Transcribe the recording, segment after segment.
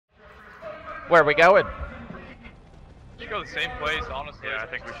Where are we going? We should go to the same place, honestly. Yeah, I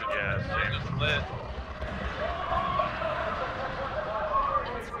think we should. Yeah, Just lit.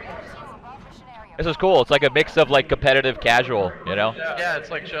 This is cool. It's like a mix of like competitive casual, you know? Yeah, it's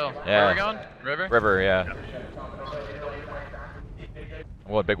like chill. Yeah. Where are we going? River? River, yeah.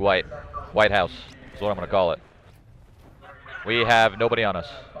 Oh, a big white house. That's what I'm gonna call it. We have nobody on us.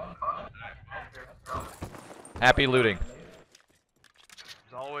 Happy looting.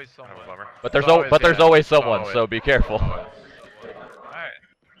 There's always someone. But there's always someone, so be careful. Alright.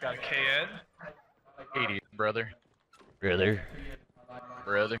 Got a KN. 80, brother. Brother.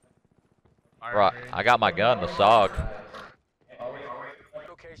 Brother. Right, I got my gun, the SOG. I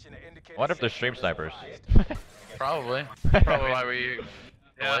wonder if there's stream snipers. Probably. Probably why we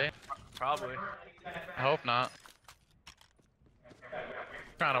delay. Probably. I hope not.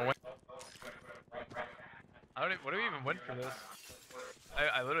 Trying to win. What do we even win for this?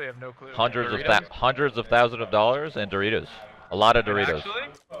 I literally have no clue. Hundreds of thousands of dollars and Doritos. A lot of Doritos. Actually?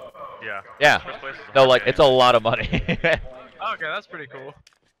 Yeah. Yeah. No, like it's a lot of money. Okay, that's pretty cool.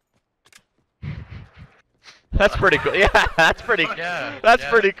 That's pretty cool. Yeah, that's pretty. Yeah. That's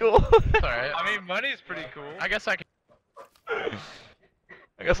pretty cool. It's alright. I mean, money's pretty cool. I guess I can.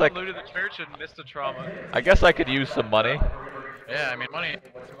 I guess looted the church and missed a trauma. I guess I could use some money. Yeah, I mean, money.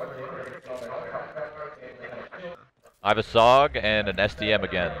 I have a SOG and an SDM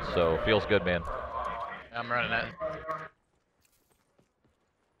again, so feels good, man. I'm running it.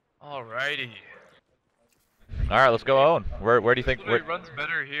 Alrighty. All right, let's go on. Where do you think? It runs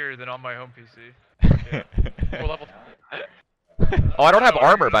better here than on my home PC. Cool level. Oh, I don't have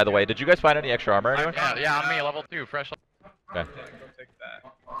armor, by the way. Did you guys find any extra armor anywhere? Yeah, on me, level 2, fresh. Okay. Take that.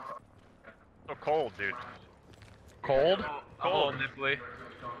 So cold, dude. Cold? Cold, nipply.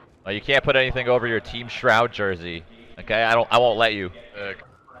 Oh, you can't put anything over your Team Shroud jersey. Okay, I won't let you. I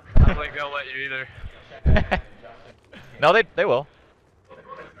don't think they'll let you either. No, they will.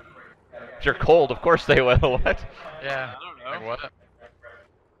 If you're cold, of course they will. What? Yeah. I don't know. Like what?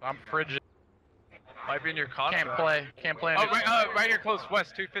 I'm frigid. Might be in your contract. Can't play. Oh, right here, close,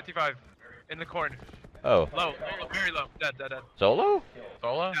 west, 255, in the corner. Oh. Low, very low, dead. Solo?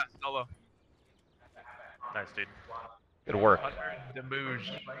 Solo? Yeah, solo. Nice, dude. Good work.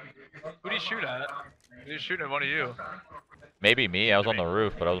 Demouge. Who did he shoot at? He was shooting at one of you. Maybe me. I was on the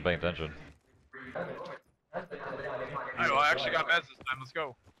roof, but I wasn't paying attention. Alright, well, I actually got meds this time. Let's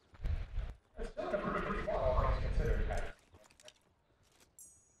go.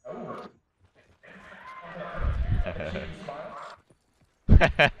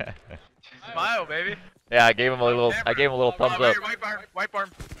 Smile, baby. Yeah, I gave him a little. I gave him a little thumbs up. White barn.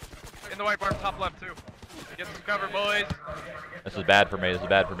 In the white barn, top left too. Get some cover, boys. This is bad for me. This is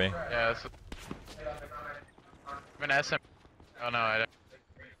bad for me. Yeah, this is... I'm an SM. Oh no, I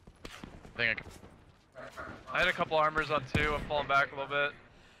think I can... I had a couple armors on two. I'm falling back a little bit.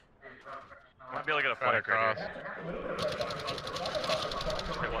 Might be able to get a flank right here.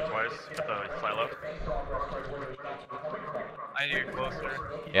 Hit one twice. Hit the silo. I need to get closer.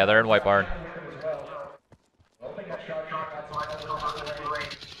 Yeah, they're in white barn.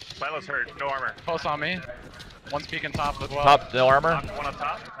 Silo's hurt. No armor. Close on me. One's peeking top as well. Top, no armor. One on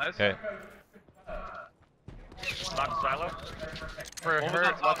top. Nice. Okay. Knocked silo. For One was her,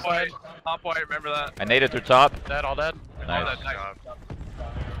 on top left side. white. Top white, remember that. I naded through top. Dead, all dead. Nice. Oh, nice.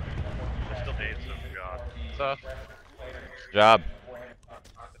 They're still days, so god. So, Job.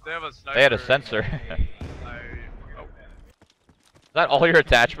 They have a sniper. They had a sensor. Oh. Is that all your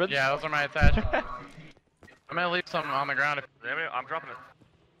attachments? yeah, those are my attachments. I'm gonna leave some on the ground. If... I'm dropping it.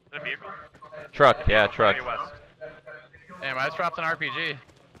 Is it a vehicle? Truck, yeah, truck. West. Damn, I just dropped an RPG.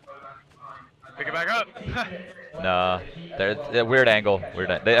 Pick it back up. Nah, they're a weird angle.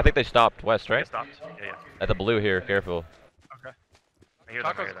 I think they stopped west, right? They stopped. Yeah. At the blue here. Careful. Okay. I hear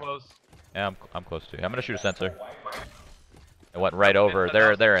them, Taco's close. Yeah, I'm close to. I'm gonna shoot a sensor. It went right over.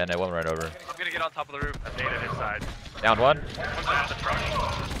 They're in. It went right over. I'm gonna get on top of the roof. That's native inside. Down one. One's at the truck.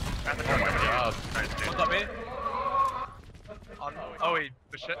 At the truck. Nice, dude. What's up, me? Oh, he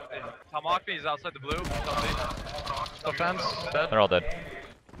tomahawked me. He's outside the blue. The fence, dead. They're all dead.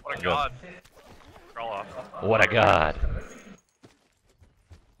 What a Good. god. Crawl off. What a god.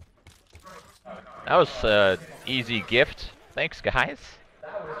 That was easy gift. Thanks, guys.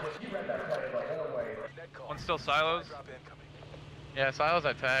 One's still silos. Yeah, silos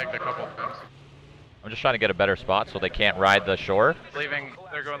I tagged a couple times. I'm just trying to get a better spot so they can't ride the shore. Leaving.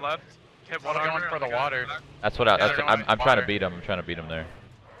 They're going left. Hit One one going for the water. That's what Yeah, they're going I'm trying to water. beat them. I'm trying to beat them there.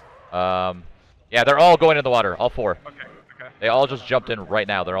 Yeah, they're all going in the water. All four. Okay. They all just jumped in right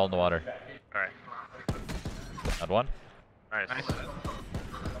now. They're all in the water. Alright. Got one. Nice.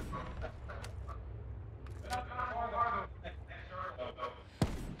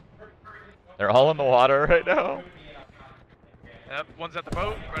 They're all in the water right now. Yep, one's at the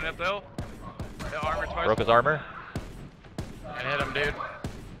boat, running up the hill. Yeah, armor twice. Broke his armor. I hit him, dude.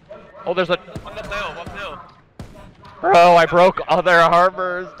 Oh, there's a... One up the hill, one up the hill. Bro, I broke all their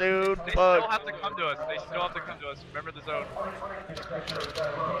armors, dude. They Fuck. still have to come to us. They still have to come to us. Remember the zone.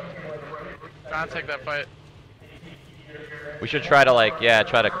 Trying to take that fight. We should try to, like, yeah,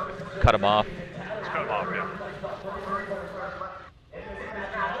 try to cut him off. Let's cut him off, yeah.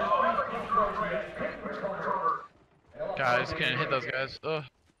 Guys, can't hit those guys. Ugh.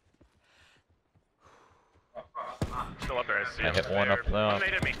 Still up there, I see I him. hit one up there. One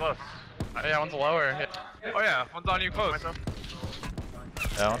made at me, close. Oh, yeah, one's lower. Hit. Oh yeah, one's on you close. Myself.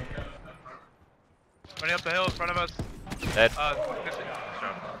 Down. Running up the hill in front of us. Dead. 50.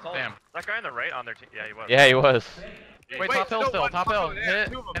 Damn. That guy on the right on their team. Yeah, he was. Yeah, he was. Wait, top hill no, still. one Top hill. yeah,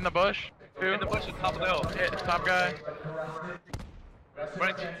 Hit. two of them. In the bush. Two. In the bush at the top of the hill. Hit. Top guy.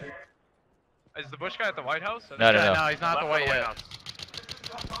 Running. Is the bush guy at the White House? No, no, Yeah, no. no, he's not at the white yet. House.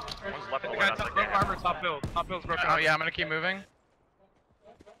 One's left The of the guy White House. top, broke armor, top hill. Top hill's broken Oh, armor. yeah, I'm gonna keep moving.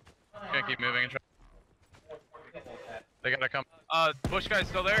 Gonna keep moving and try. They gotta come. Bush guy's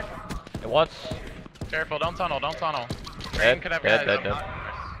still there. It once. Careful, don't tunnel, don't tunnel. Dead, Could have dead, guys. dead, dead.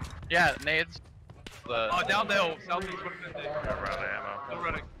 Yeah, nades. Down the hill, southeast 150. We're out of ammo. Still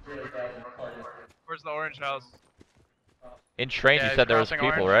running. Where's the orange house? In train, Yeah, you he's said there was crossing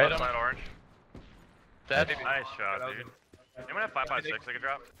people, orange. right? Side orange. Dead. Nice shot, dude. Anyone have 5.56 I could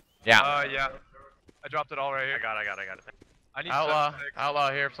drop? Yeah. Yeah. I dropped it all right I here. got it. I need Outlaw. 7.6.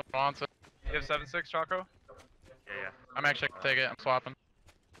 Outlaw here if someone wants it. You have 7.6, Choco? Yeah. I'm actually gonna take it. I'm swapping.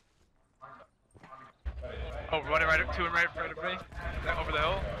 Oh, running right, two and right in front of me. Over the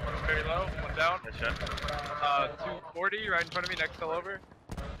hill. One's very low. One down. Nice shot. 240 right in front of me, next hill over.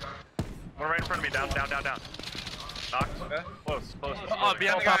 One right in front of me. Down. Knocked. Okay. Close. Oh,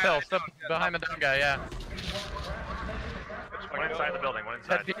 behind the Top guy. hill. Step Yeah, behind the down guy. Yeah. One inside the building. One Head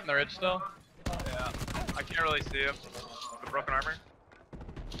inside. peek in the ridge still. Yeah. I can't really see him. The broken armor.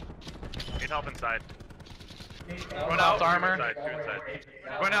 Need help inside. Run Top out. Two armor. inside. Two inside.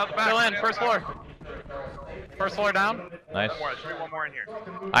 Run out the back. Still in. First floor. First floor down. Nice. One more. There should be one more in here.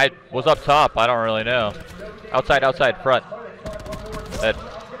 I was up top. I don't really know. Outside, front. Dead.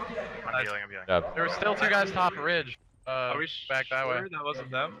 I'm healing. Job. There were still two guys top ridge. Are we Back that way. sure that wasn't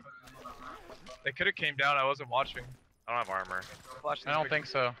them? They could have came down. I wasn't watching. I don't have armor. Flash I don't think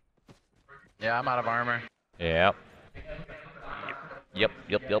so. Yeah, I'm out of armor. Yep. Yep.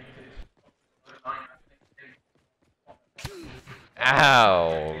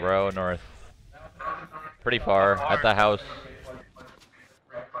 Ow, bro, north. Pretty far, at the house.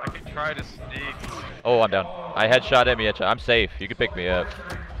 I can try to sneak. Oh, I'm down. I headshot him, I'm safe. You can pick me up.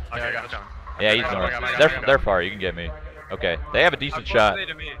 Okay, I got it. Yeah, he's I got north. him, I got him, I got him. They're far, you can get me. Okay, they have a How decent close shot. are they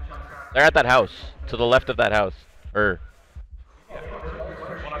to me? They're at that house, to the left of that house. One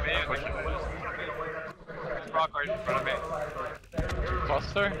on me and rock right in front of me.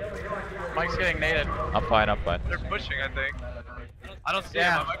 Cluster. Mike's getting naded. I'm fine. They're pushing, I think. I don't see him. I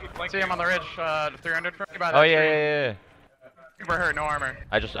Yeah. might be flanking. See him on the ridge. 300 from me by that Oh, tree. yeah. Super hurt, no armor.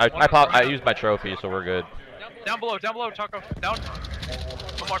 I used my trophy, so we're good. Down below, Choco. Down.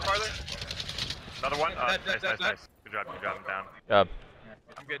 One more farther. Another one. Dead. Nice. Good job. I'm down. Job.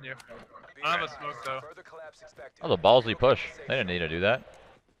 I'm getting you. I don't have a smoke though. Oh, the ballsy push. They didn't need to do that.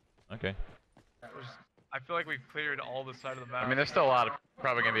 Okay. I feel like we've cleared all the side of the map. I mean, there's still a lot of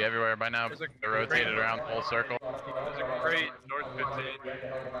probably gonna be everywhere by now. There's a They're rotated great- around full circle. There's a crate north 15.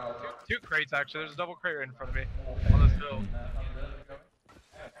 Two crates actually. There's a double crate right in front of me on this hill.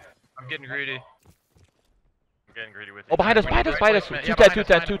 I'm getting greedy. I'm getting greedy with you. Oh, behind us. Yeah, 210, behind us,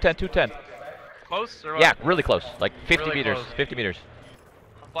 210. Close or what? Yeah, really close. Like 50 Really meters. close. 50 meters.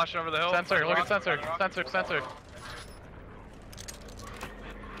 I'm flashing over the hill. Sensor, look at Rock. sensor. Sensor.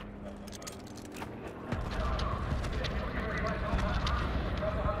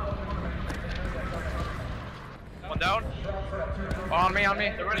 One down. Oh, on me.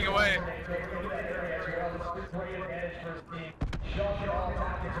 They're running away.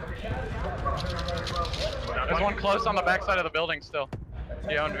 There's one close on the backside of the building still.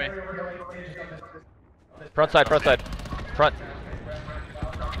 He owned me. Front side. Front. Dead.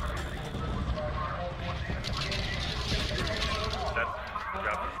 Good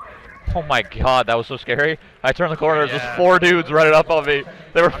job. Oh my god, that was so scary. I turned the corner, there's Yeah. just 4 dudes running up on me.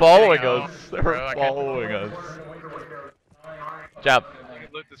 They were following getting us. out. They were Bro, I can't- following us. Job. I can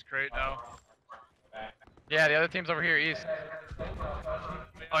loot this crate now. Yeah, the other team's over here east.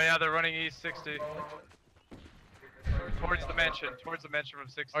 Oh yeah, they're running east 60. Towards the mansion from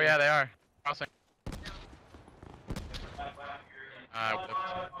 60. Oh yeah, they are. Crossing. Oh,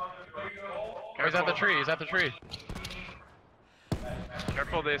 he's at the tree. He's at the tree.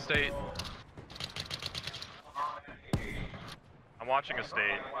 Careful of the estate. I'm watching a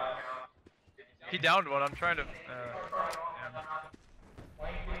state. He downed one. I'm trying to.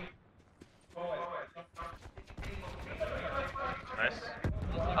 Nice.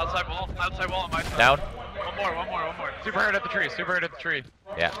 Outside wall on my side. Down. One more. Super hurt at the tree. Super hurt at the tree.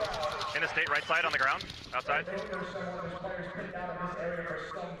 Yeah. In a state, right side on the ground. Outside.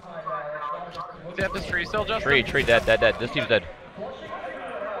 Is he at this tree still, Justin? Tree, dead. This team's dead.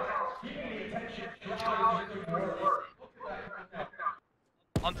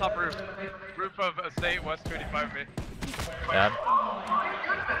 On top roof. Roof of estate, west 25 me. Down.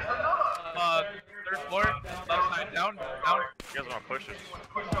 Third floor, left side, down. You guys want to push it?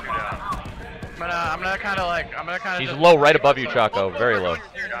 Two down. I'm gonna kind of He's low right above you, Chaco. Very low.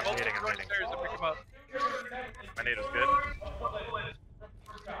 Yeah, I'm hitting. Stairs to pick him up. My nade was good.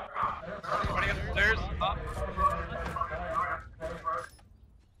 Running up the stairs, up.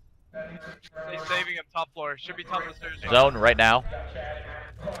 He's saving him top floor. Should be top of the stairs. Zone right now.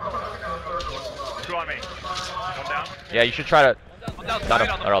 Two on me. One down. Yeah, you should try to. One down Got side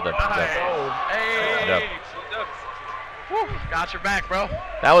him. on the They're all dead. floor. Dead. Hey! Yep. Woo, got your back, bro.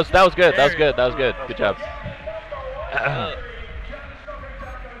 That was good. Good job.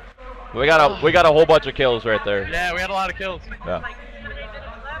 we got a whole bunch of kills right there. Yeah, we had a lot of kills. Yeah.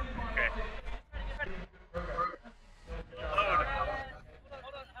 Okay.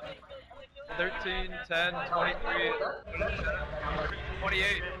 13, 10, 23,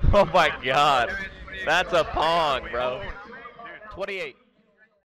 28. Oh my God. That's a pong, bro. 28.